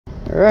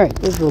Alright,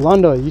 this is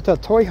Rolando, Utah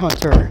Toy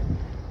Hunter.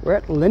 We're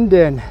at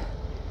Linden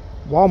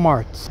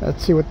Walmart.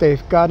 Let's see what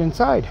they've got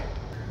inside.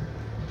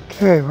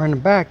 Okay, we're in the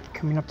back,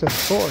 coming up to the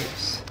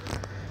toys.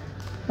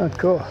 Oh,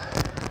 cool.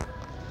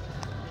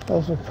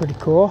 Those are pretty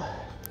cool.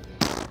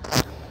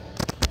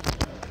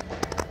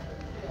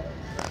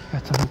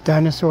 Got some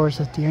dinosaurs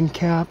at the end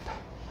cap.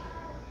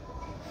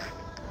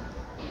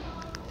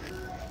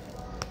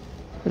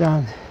 Put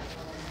on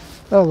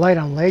a little light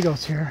on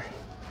Legos here.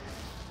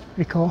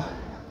 Pretty cool.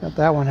 Got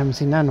that one, haven't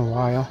seen that in a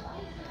while.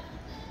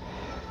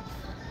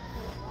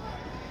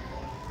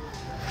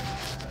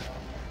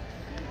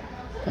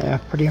 Yeah,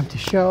 pretty empty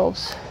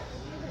shelves.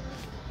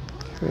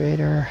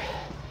 Creator,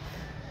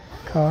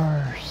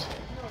 cars.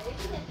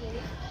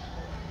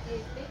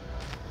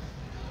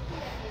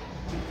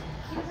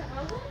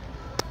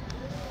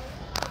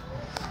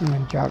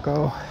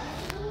 Ninjago.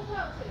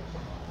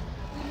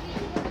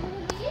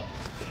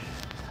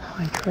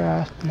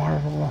 Minecraft,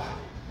 Marvel.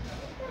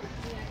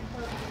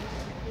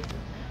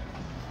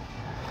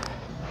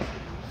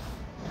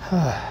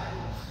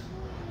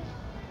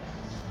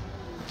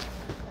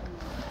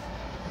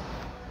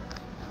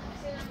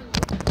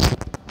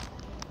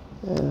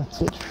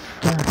 That's it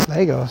for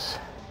Legos.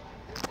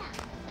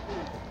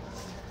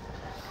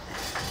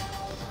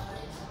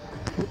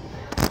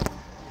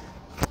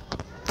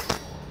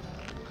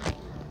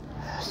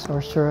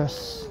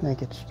 Sorceress,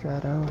 Naked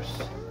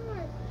Stratos,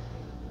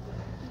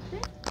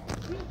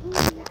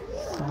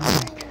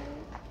 Sonic,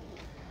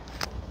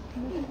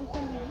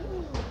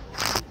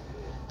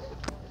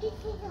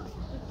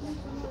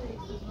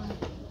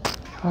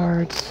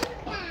 cards,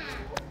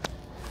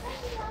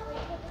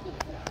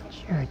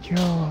 G.I.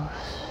 Joe's,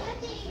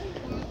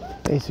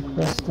 Basic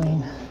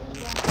Wrestling.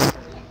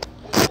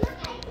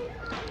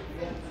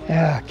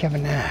 Yeah,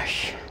 Kevin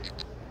Nash,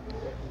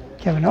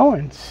 Kevin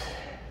Owens.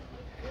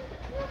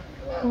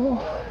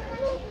 Oh,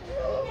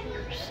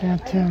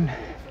 Santon.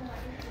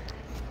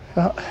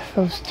 Well,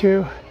 those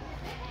two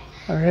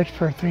are it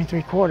for 3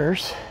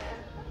 3/4.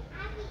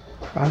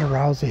 Ronda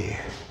Rousey.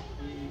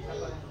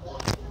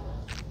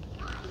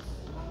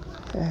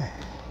 Okay.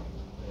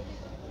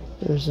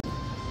 There's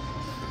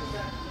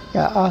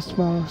got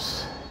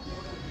Osmos,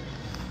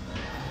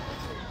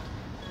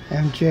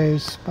 MJ,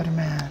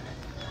 Spider-Man,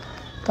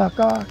 Doc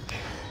Ock.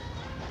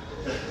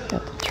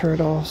 Got the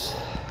Turtles.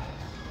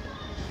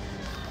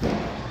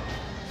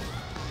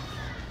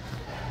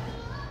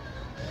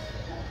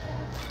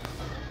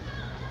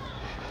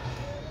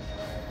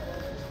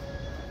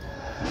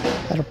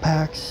 Battle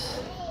Packs,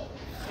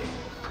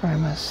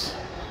 Primus,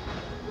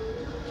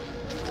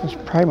 there's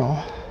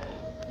Primo,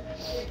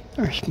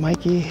 there's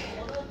Mikey,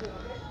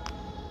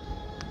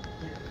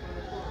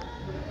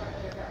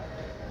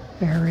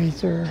 Air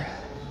Razor,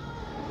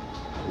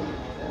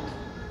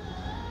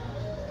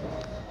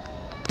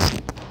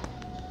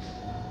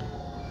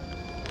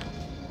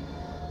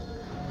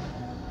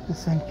 the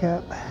Sun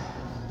Cap,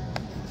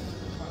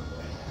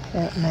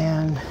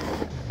 Ant-Man,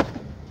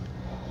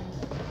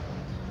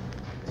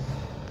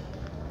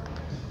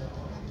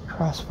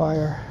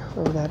 Crossfire,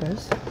 whoever that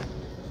is.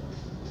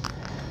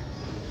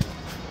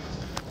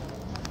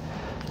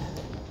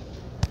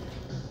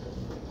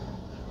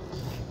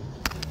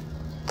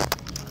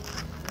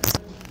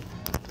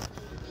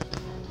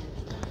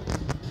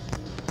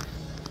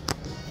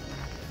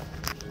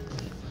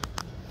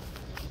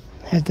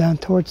 Head down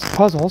towards the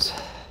puzzles.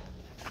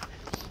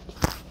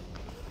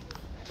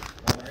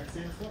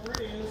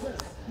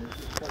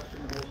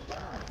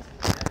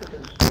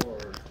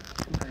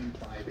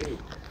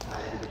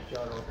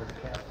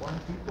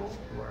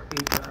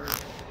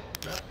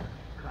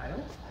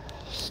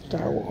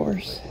 Star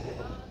Wars.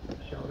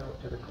 Shout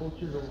out to the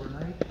coaches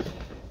overnight,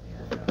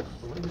 and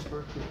belated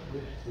birthday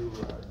wish to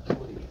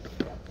Jody.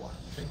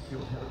 Thank you.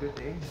 Have a good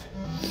day.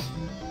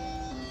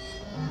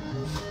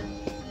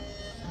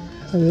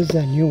 Oh, this is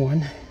a new one.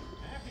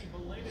 Happy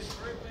belated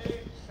birthday,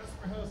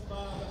 customer host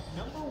Bob.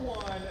 Number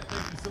 1,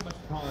 thank you so much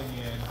for calling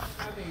in.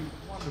 Have a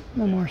wonderful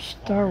No more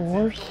Star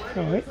Wars.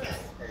 Oh wait.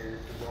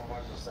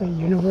 The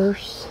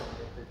Universe.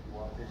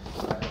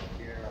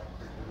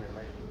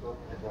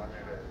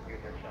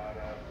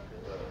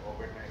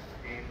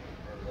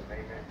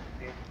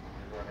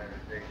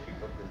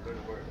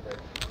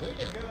 Way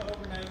to go,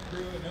 overnight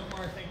crew. And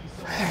Omar, thank you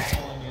so much for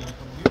calling in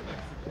from New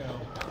Mexico.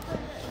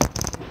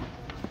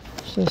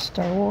 This is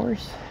Star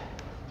Wars.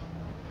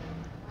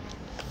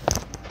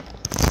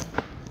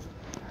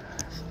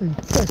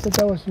 I said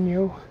that was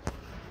new.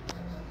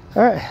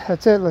 Alright,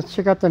 that's it. Let's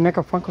check out the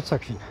NECA Funko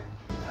section.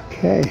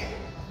 Okay.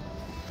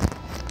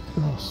 A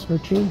little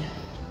searching.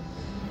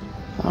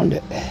 Found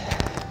it.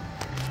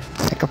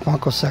 NECA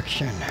Funko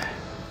section.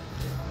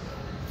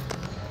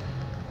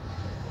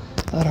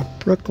 A lot of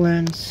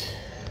Brooklands.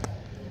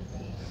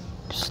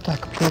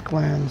 Stack of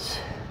Brooklands.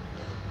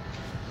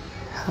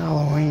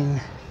 Halloween.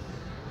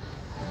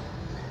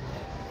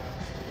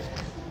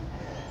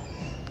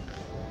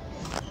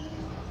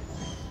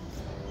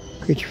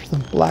 Creature from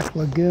the Black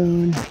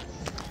Lagoon.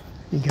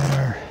 You got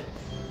our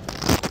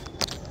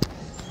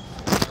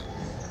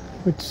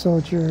Wood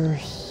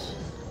Soldiers.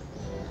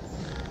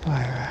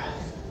 Elvira.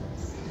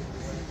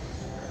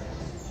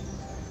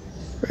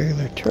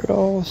 Regular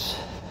turtles.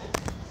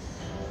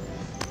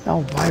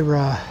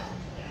 Elvira.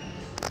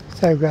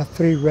 So I've got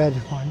 3 red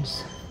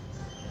ones.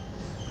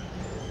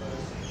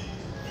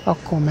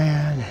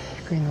 Aquaman,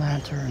 Green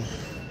Lantern,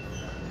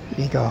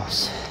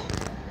 Eagles.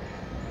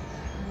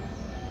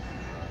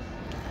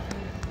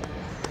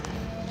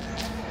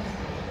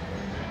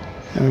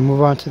 And we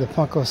move on to the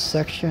Funko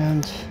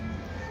sections.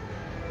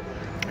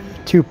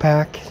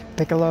 2-pack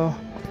Piccolo.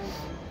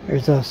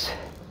 There's those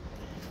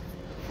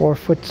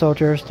 4-foot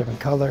soldiers, different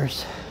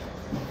colors.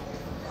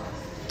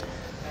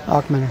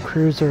 Aquaman and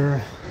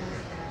Cruiser.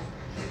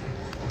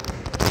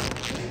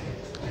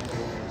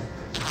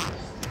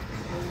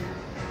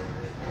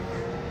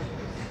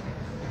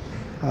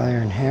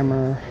 Iron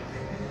Hammer.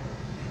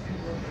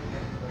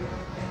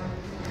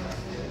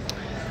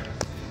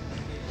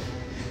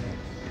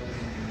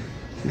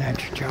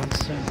 Magic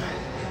Johnson.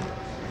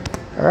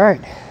 All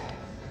right.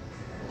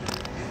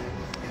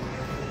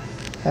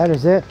 That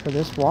is it for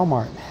this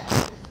Walmart.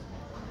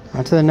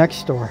 On to the next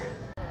store.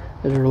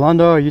 There's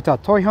Rolando, Utah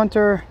Toy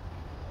Hunter.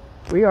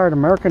 We are at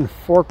American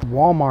Fork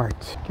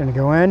Walmart. Gonna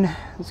go in.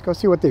 Let's go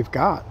see what they've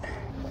got.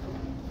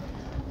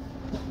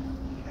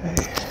 Okay.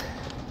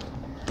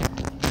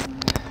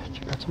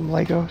 Check out some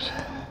Legos.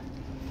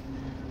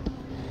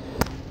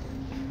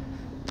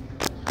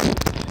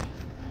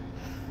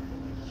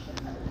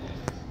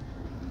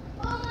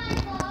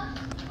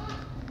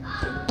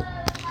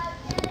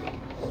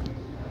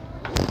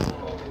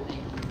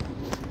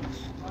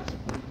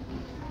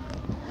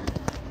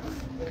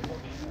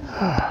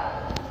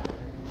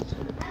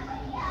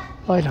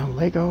 Light on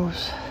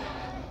Legos.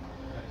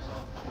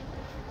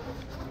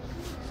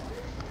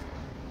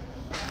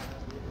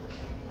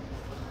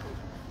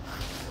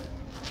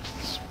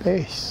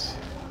 Space.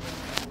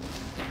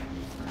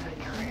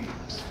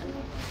 Dreams.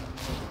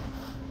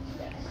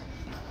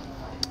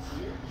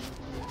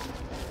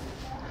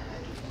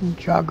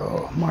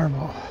 Jago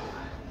Marvel.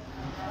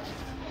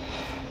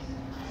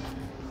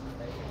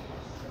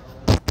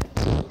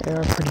 They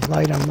are pretty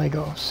light on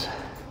Legos.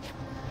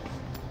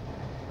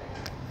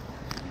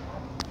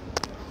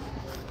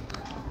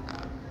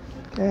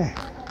 Okay,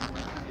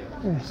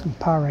 there's some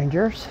Power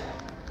Rangers.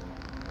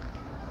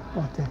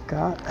 What they've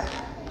got.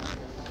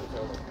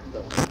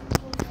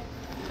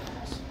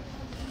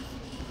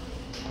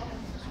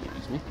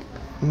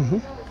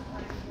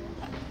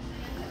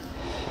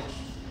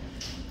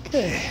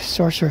 Okay,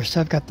 Sorceress,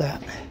 I've got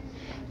that.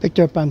 Picked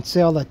up on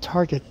sale at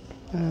Target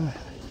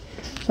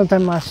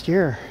sometime last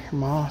year.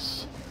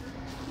 Moss.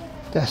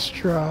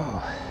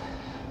 Destro.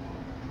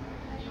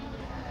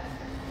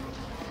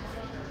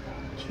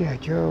 G.I.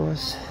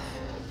 Joe's.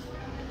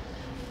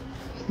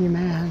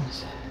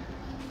 He-Mans.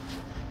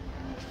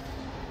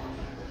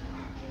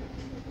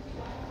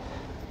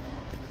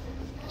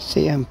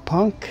 CM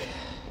Punk.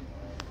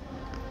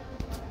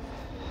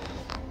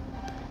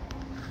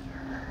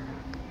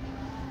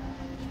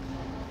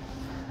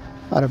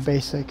 A lot of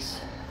basics.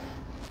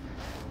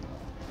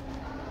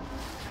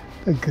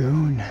 The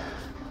Goon.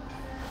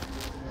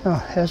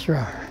 Oh,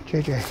 Ezra,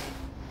 JJ,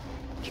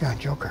 John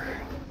Joker.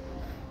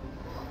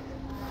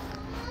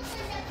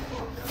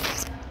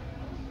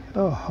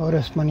 Oh,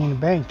 Otis Money in the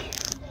Bank.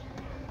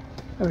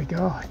 There we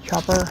go.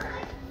 Chopper.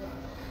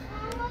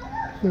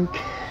 Luke.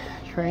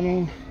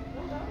 Training.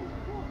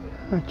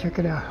 Oh, check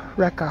it out.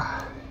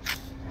 Rekka.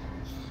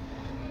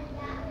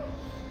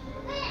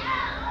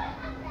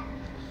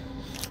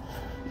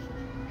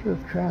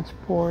 Truth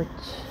Transport.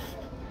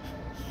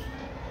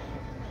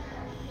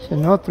 So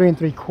no 3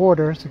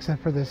 3/4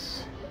 except for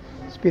this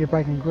Speeder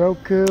Bike and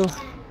Groku.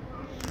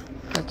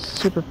 Got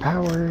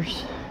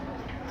superpowers.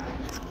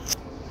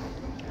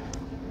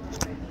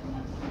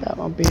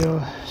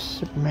 Batmobile,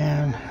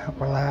 Superman,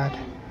 Upper Lad,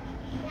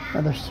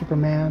 another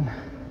Superman.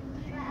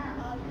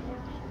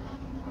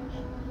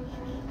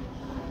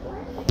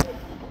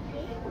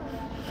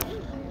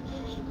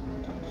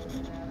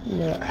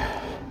 Yeah.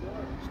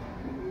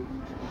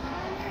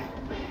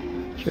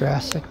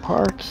 Jurassic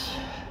Parks.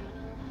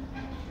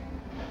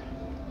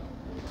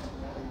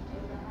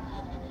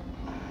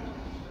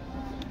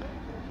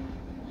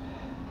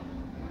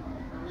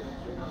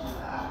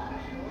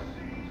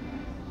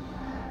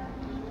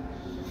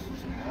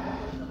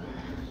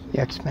 The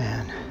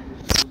X-Men.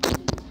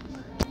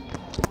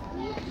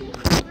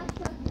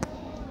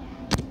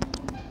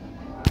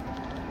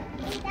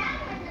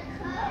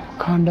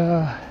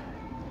 Wakanda.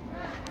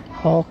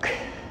 Hulk.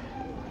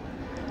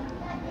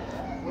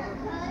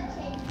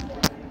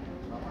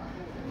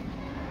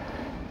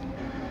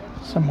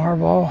 Some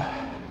Marvel.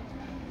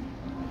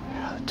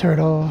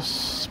 Turtles.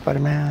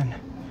 Spider-Man.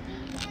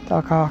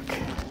 Doc Ock.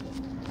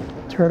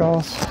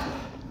 Turtles.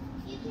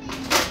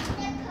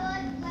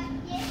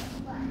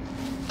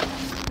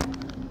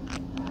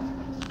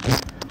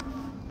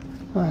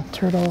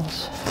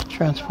 Turtles,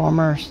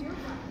 Transformers,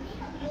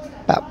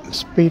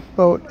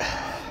 Speedboat.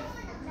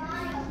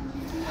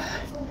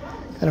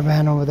 Got a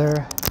van over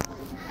there.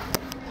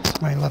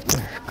 Somebody left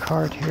their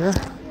card here.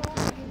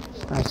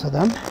 It's nice of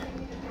them.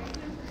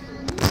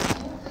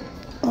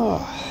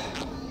 Oh,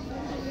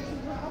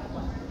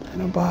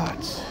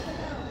 Dinobots.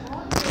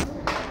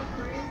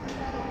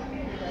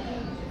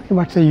 Pretty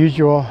much the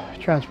usual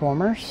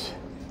Transformers.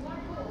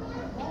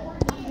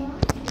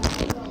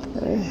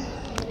 Okay.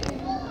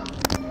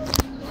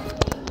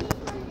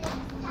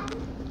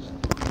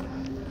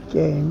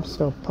 Games,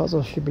 so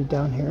puzzles should be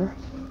down here.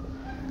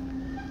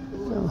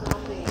 So,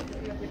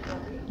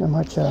 not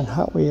much on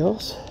Hot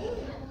Wheels.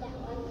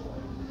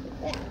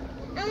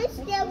 I'm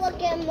still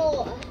looking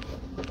more.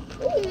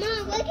 Ooh,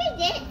 Mom, look at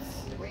this.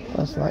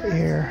 Buzz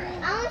Lightyear.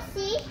 I want to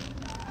see.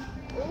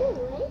 Ooh,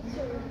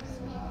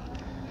 interesting.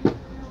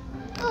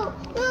 Oh,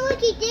 Mom,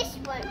 look at this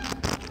one.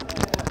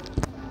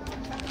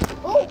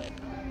 Oh,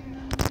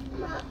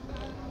 Mom,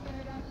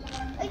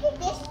 look at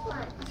this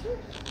one too.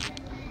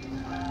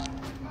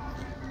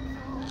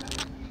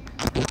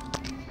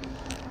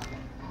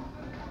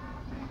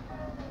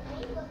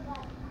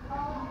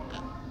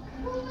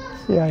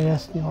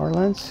 CIS New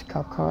Orleans,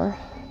 cop car,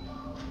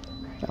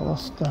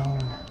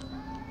 Yellowstone.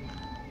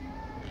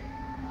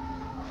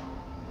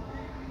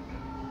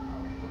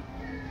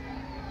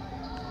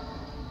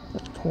 The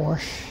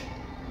Porsche.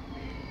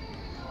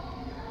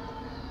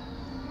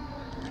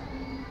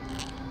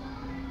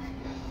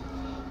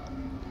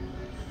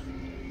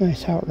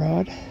 Nice hot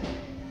rod.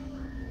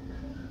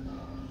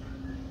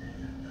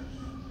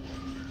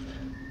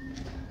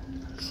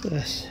 What's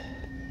this?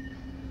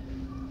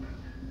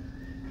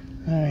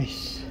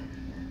 Nice.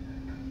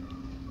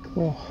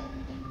 Cool.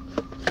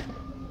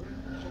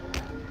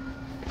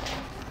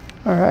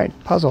 All right,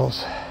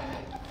 puzzles.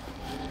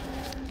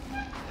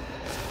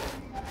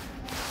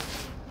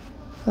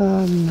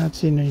 Not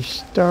seeing any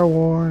Star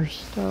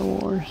Wars.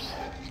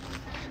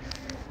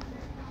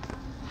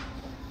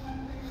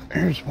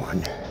 There's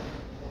one.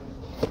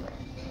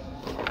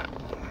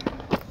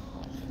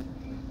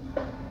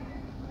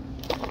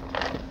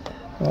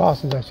 A while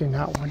since I've seen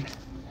that one.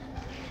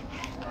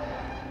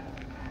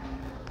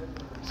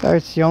 So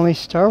it's the only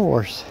Star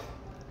Wars.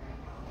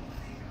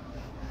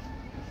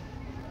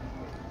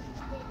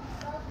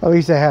 At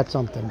least they had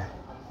something.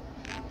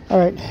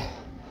 Alright,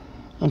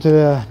 onto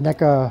the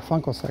NECA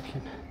Funko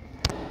section.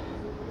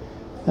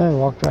 I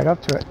walked right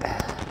up to it.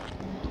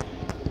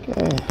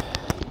 Okay.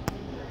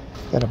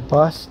 Got a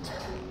bust.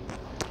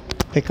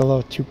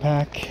 Piccolo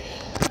 2-pack.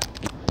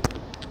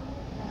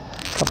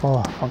 Couple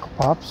of Funko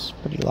Pops,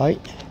 pretty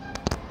light.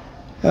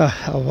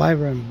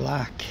 Elvira in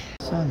black.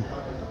 Sun.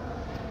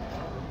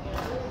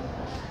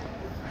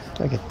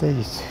 Look at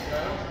these.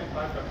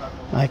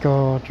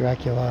 Michael,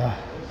 Dracula,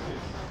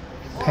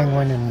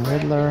 Penguin and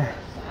Riddler.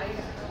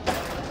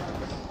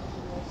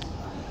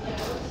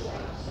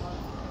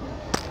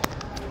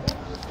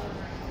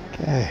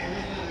 Okay.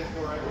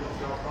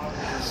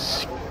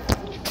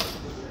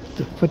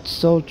 The Foot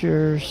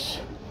Soldiers,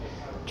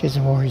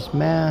 Jason Voorhees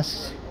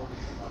Mask,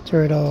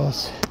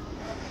 Turtles.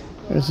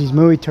 There's these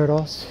movie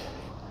Turtles.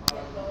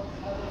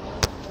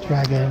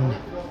 Dragon.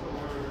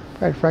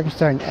 Fred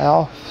Frankenstein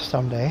Elf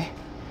someday.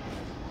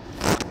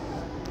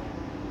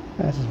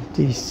 That's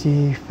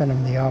DC,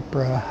 Phantom the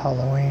Opera,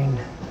 Halloween.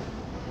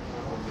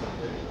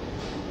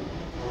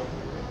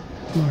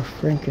 More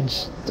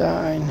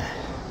Frankenstein.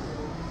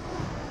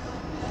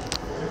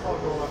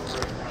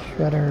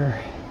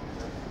 Shredder.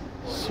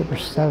 Super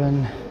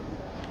 7.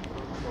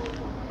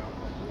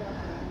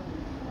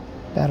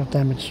 Battle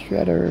Damage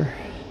Shredder.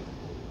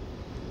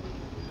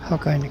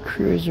 Hawkeye and the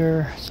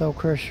Cruiser. Soul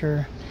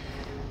Crusher.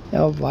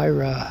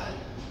 Elvira.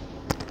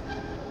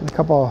 And a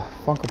couple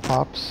of Funko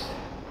Pops.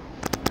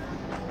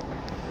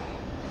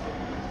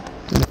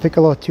 And the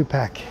Piccolo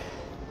 2-pack.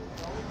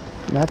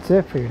 And that's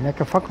it for your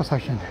NECA Funko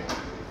section.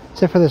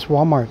 That's it for this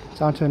Walmart.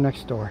 It's on to the next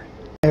store.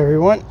 Hey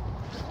everyone,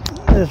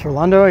 this is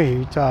Rolando,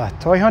 Utah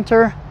Toy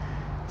Hunter.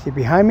 See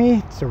behind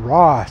me, it's a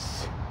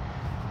Ross.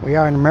 We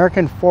are in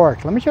American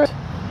Fork. Let me show you.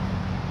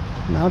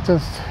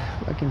 Mountains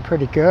looking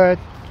pretty good.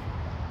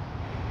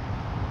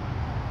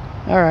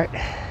 Alright,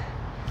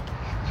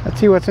 let's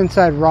see what's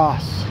inside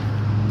Ross.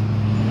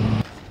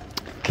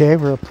 Okay,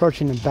 we're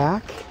approaching the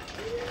back.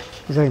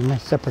 There's like my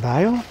separate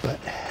aisle, but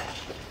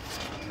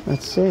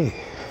let's see.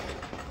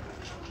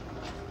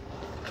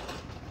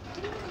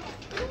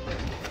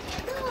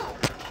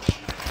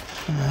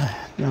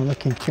 Not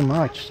looking too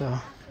much, so.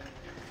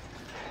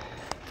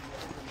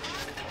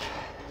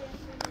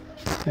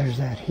 There's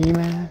that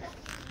He-Man.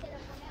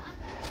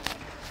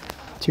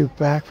 2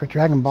 back for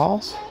Dragon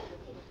Balls.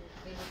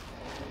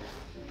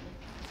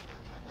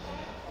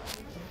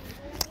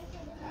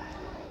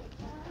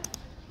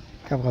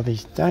 Couple of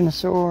these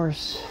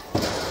dinosaurs.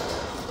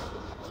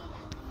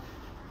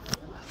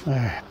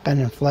 Ben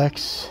and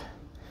Flex.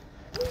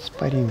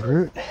 Spidey and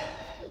Groot.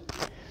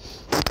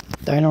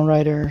 Dino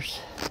Riders.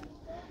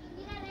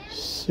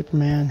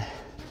 Superman.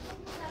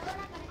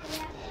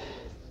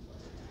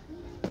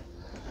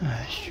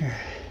 Sure.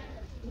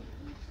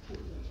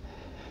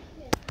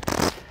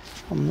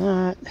 I'm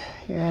not.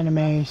 Your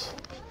animes.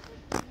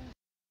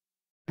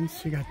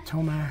 You got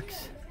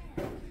Tomax.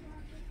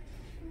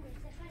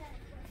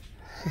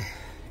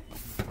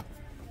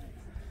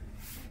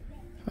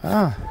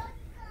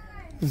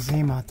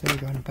 Zoom out there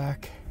going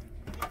back.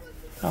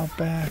 Out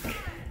back.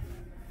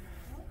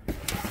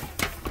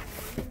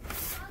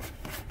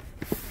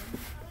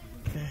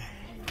 Okay.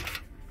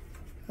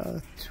 Oh,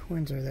 the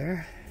twins are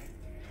there.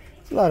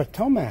 There's a lot of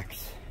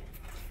Tomacs.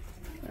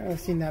 I haven't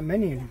seen that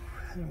many in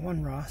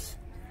one Ross.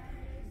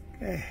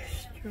 Okay,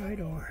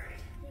 Stridor.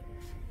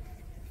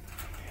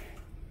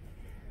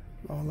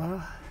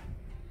 Lola.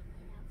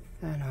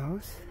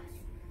 Thanos.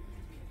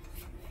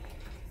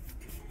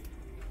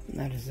 And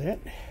that is it.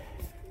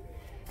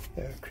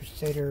 The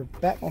Crusader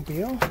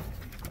Batmobile.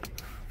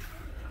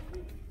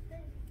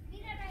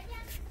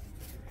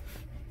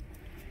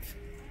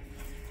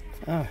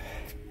 Oh,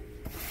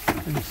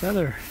 and this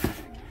other,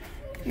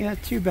 yeah,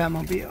 2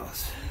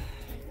 Batmobiles.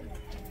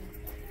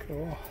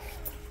 Cool.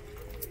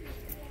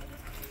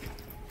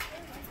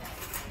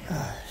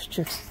 Let's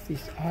check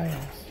these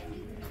aisles.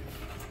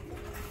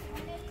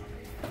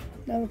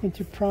 Not looking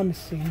too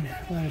promising.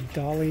 A lot of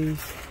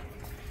dollies.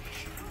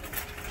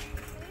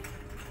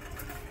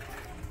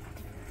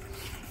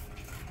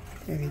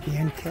 Maybe the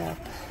end cap.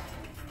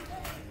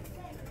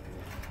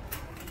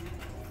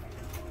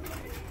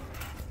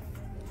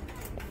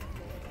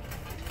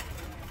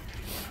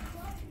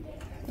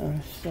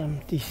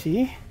 Some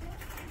DC.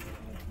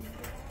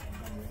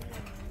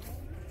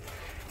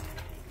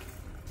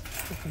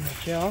 Looking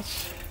much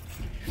else.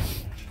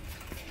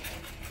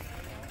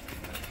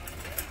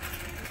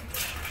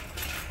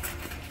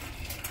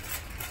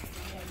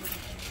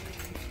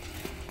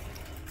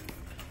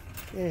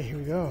 Okay, here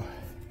we go.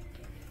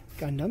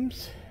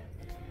 Gundams.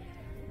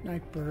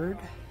 Nightbird.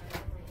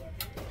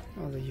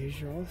 All the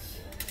usuals.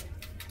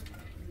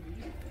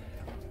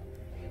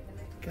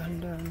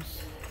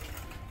 Gundams.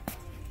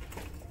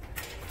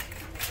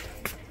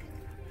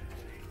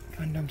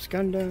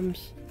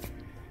 Gundams.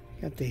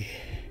 Got the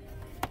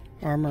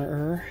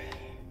Armorer.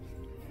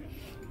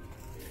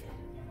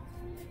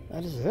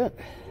 That is it.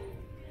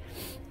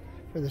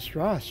 For this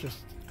Ross,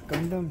 just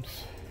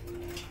Gundams.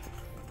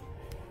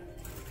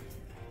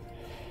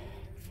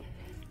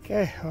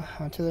 Okay, well,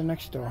 on to the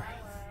next door.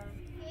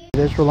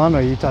 There's Rolando,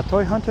 Utah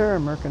Toy Hunter,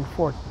 American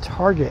Ford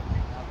Target.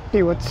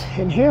 See what's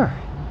in here.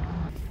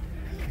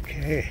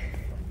 Okay.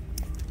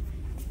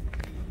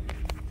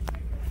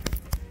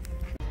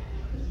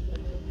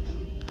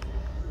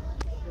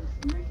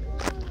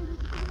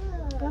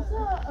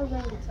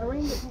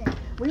 Orangutan.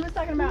 We was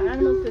talking about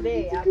animals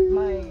today at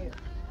my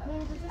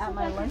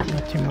luncheon.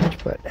 Not too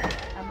much, but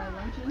At my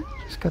luncheon.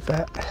 just got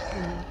that.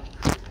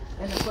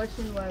 And the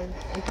question was,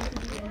 if you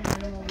could be any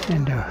animal, what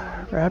And would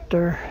a you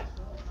Raptor.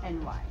 be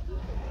and why?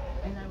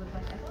 And I was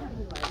like, I can't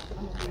be like,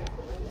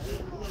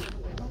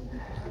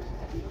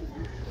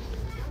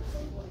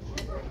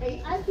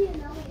 I'm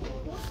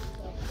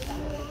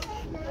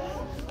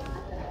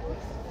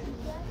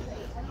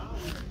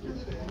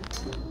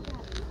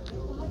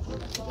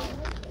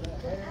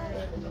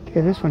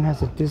Okay, this one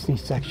has a Disney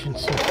section,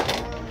 so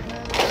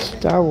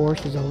Star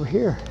Wars is over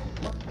here.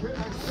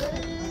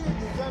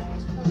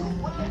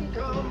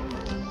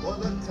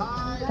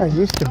 Or it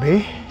used to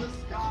be.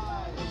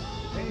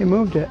 He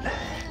moved it.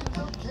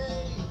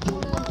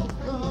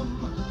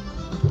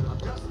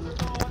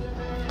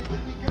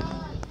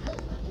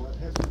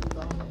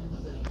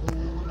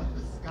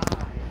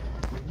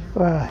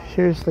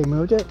 Seriously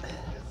moved it?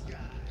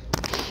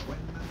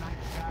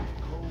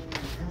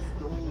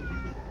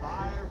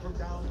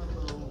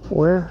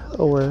 Where,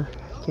 oh where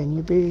can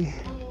you be?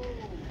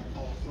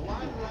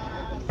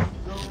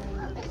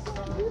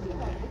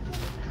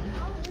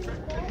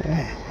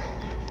 Okay.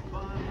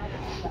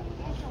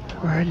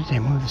 Where did they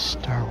move the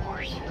Star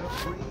Wars?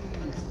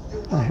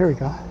 Oh, here we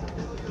go.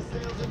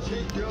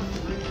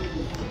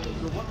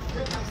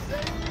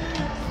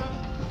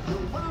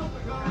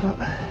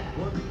 Oh,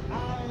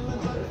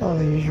 all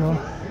the usual.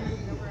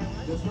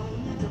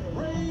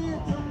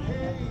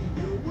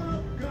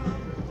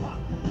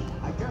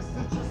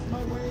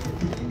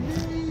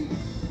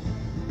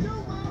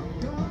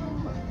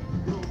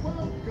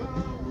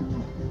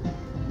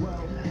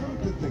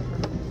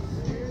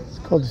 It's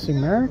called the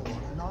Merrick.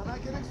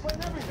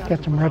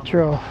 Got some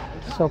retro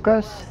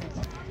Sokas,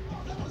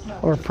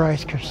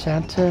 overpriced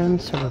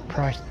Chrysanthemums,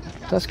 overpriced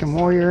Tusken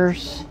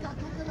Warriors.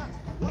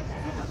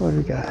 What do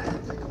we got?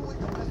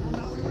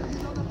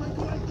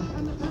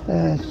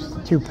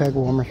 That's 2 peg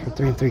warmers for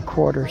 3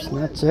 3/4, and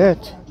that's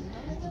it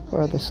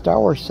for the Star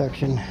Wars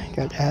section.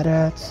 Got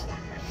AT-ATs,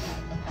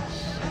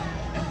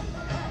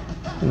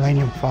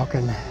 Millennium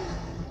Falcon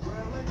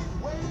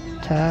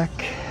Attack,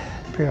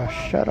 Imperial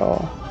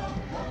Shuttle,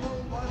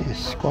 these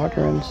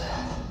squadrons.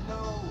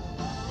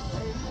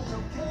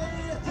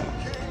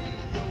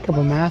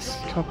 Couple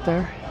masks up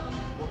there.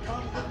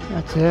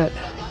 That's it.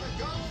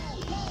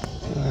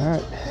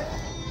 Alright.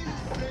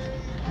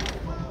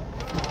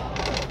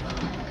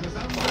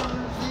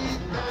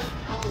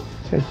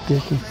 There's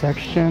Disney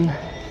section.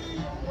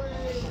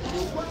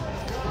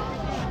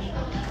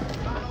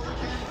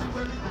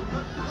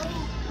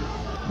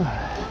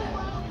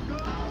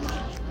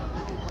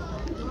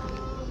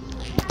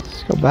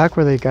 Let's go back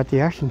where they got the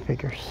action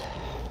figures.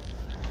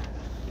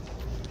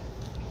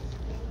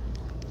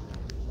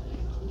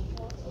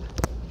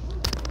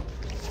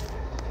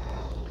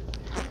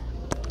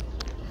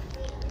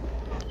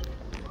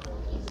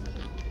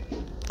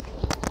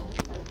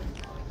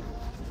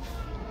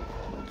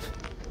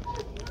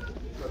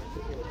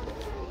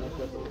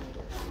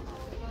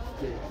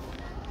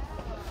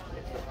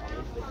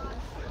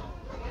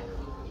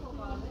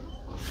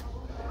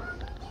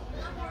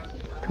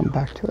 Come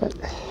back to it.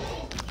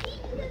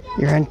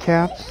 Your end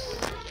caps.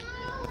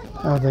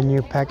 Oh, the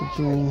new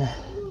packaging.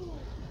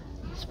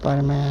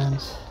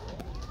 Spider-Man's.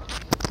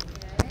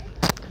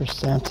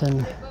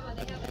 Chrysanthemum.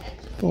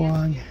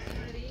 Wong.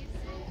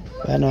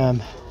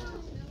 Venom.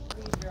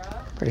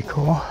 Pretty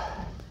cool.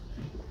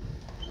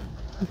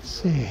 Let's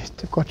see.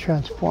 Typical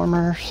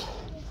Transformers.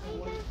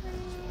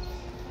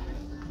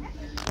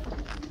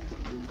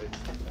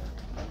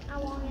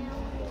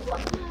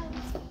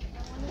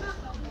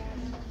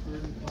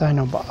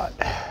 Dinobot.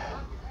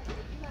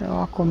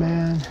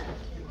 Aquaman.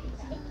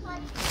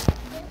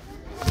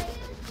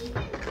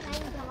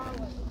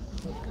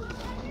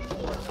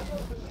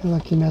 You're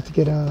lucky not to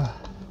get a...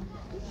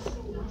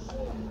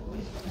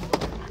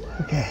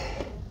 Okay.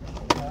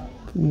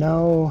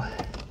 No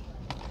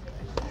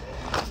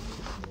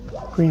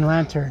Green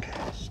Lantern.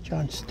 It's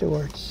John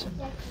Stewart's.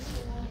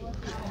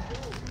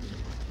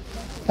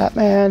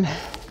 Batman.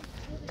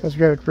 Goes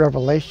great with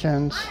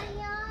Revelations.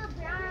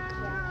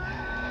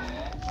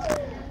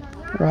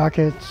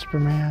 Rocket,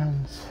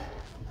 Superman's.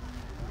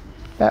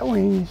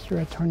 Batwings,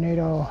 Red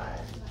Tornado.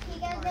 He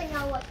doesn't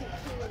know what to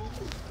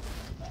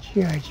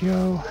do. G.I.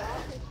 Joe.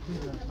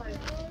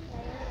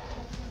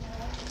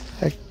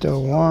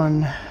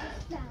 Ecto-1.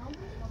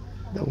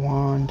 The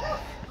Wand.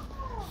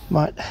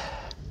 Mutt.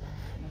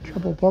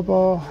 Trouble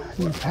Bubble.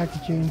 New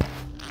packaging.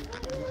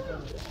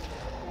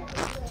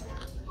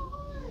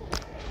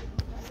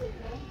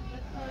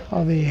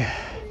 All the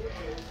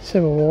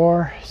Civil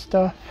War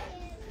stuff.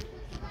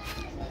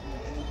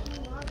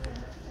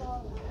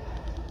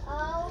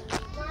 Oh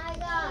my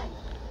God.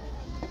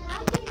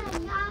 How can I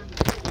not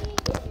see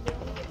it?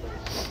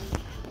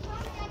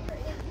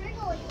 You're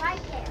going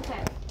right there.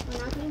 Okay.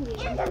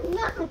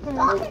 We're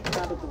not going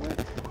to do it.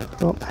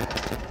 Oh.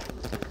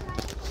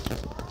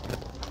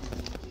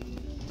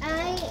 I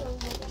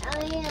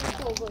am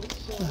going to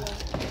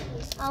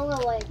I'm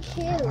going to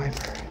choose.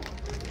 Wiper.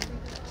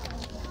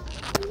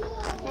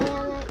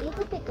 And you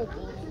can pick a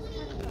game.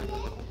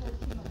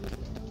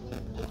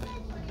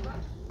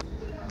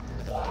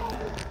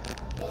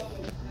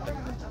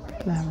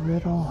 Matt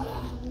Riddle.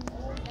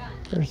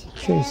 There's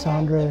Chase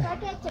Andre. I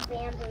get to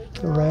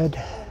bamboo. The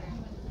red.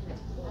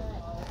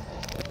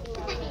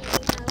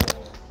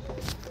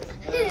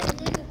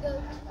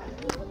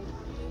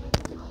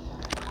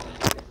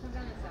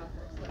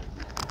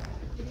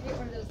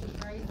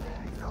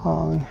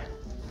 Kong.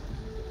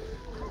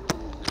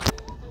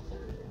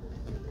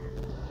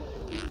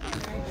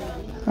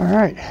 All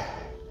right.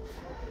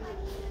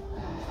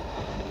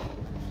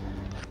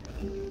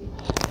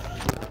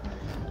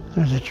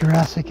 There's a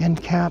Jurassic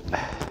end cap.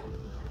 Let's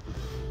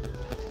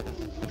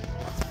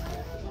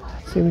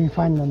see if we can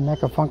find the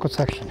NECA Funko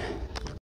section.